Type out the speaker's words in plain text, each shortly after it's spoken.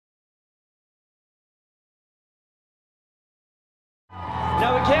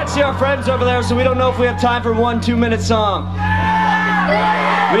we can't see our friends over there, so we don't know if we have time for 1 2-minute song.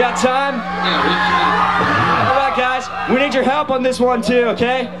 We got time? All right, guys. We need your help on this one, too,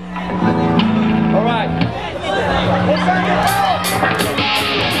 okay? All right.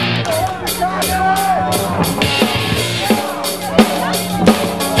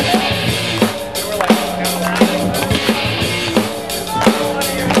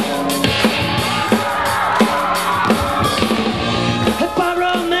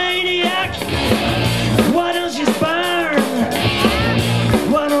 Pyromaniac, why don't you burn?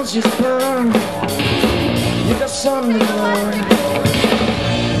 Why don't you burn? You got something to learn.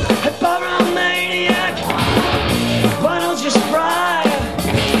 Hey, Pyromaniac, why don't you cry?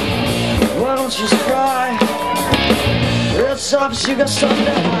 Why don't you cry? It's obvious you got something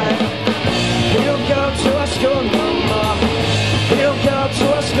to hide. You don't go to our school no more. You don't go to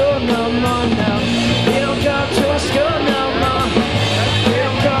our school no more now. You don't go to our school no more. You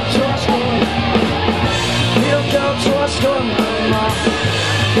don't go to our school. You don't go to our school no more.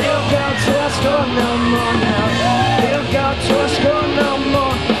 You don't go to our school no more now. You don't go to our school no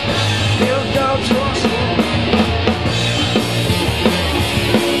more. You don't go to our school.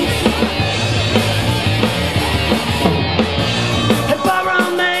 Hey,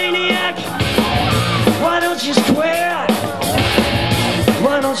 Pyromaniac, why don't you quit?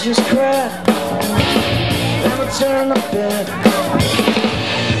 Why don't you quit and return to bed?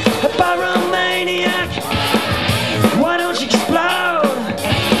 Hey, Pyromaniac, why don't you explode?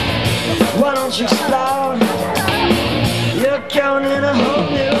 Why don't you explode?